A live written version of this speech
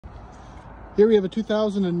Here we have a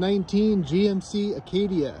 2019 GMC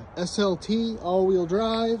Acadia SLT all-wheel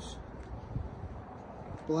drive,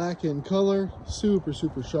 black in color, super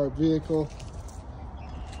sharp vehicle.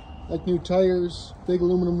 Like new tires, big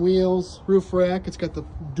aluminum wheels, roof rack. It's got the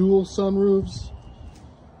dual sunroofs,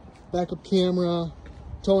 backup camera,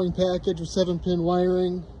 towing package with 7-pin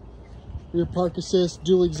wiring, rear park assist,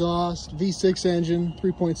 dual exhaust, V6 engine,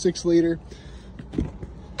 3.6 liter.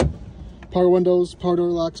 Power windows, power door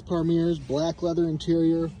locks, power mirrors, black leather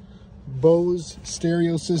interior, Bose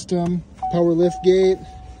stereo system, power lift gate.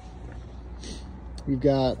 We've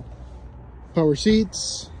got power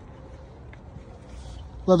seats,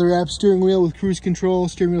 leather wrapped steering wheel with cruise control,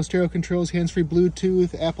 steering wheel stereo controls, hands-free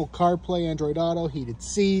Bluetooth, Apple CarPlay, Android Auto, heated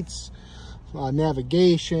seats,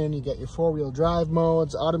 navigation. You got your 4-wheel drive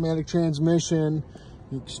modes, automatic transmission.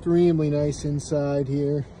 Extremely nice inside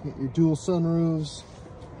here. You got your dual sunroofs,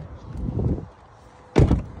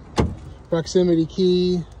 proximity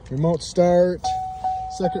key, remote start,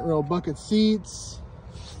 second row bucket seats.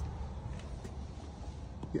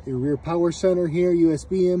 You got your rear power center here,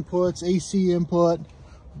 USB inputs, AC input.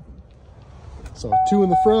 So 2 in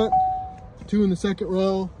the front, 2 in the second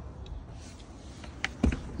row.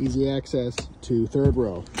 Easy access to third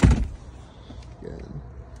row. Again,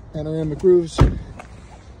 panoramic roofs.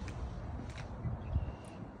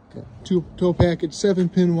 Got tow package,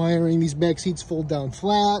 7-pin wiring. These back seats fold down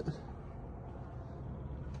flat.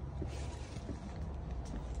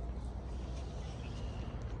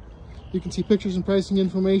 You can see pictures and pricing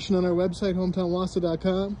information on our website,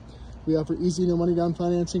 hometownwausau.com. We offer easy, no money down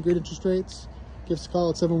financing, great interest rates. Give us a call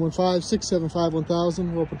at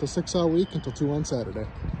 715-675-1000. We're open till 6 all week until 2 on Saturday.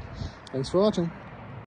 Thanks for watching.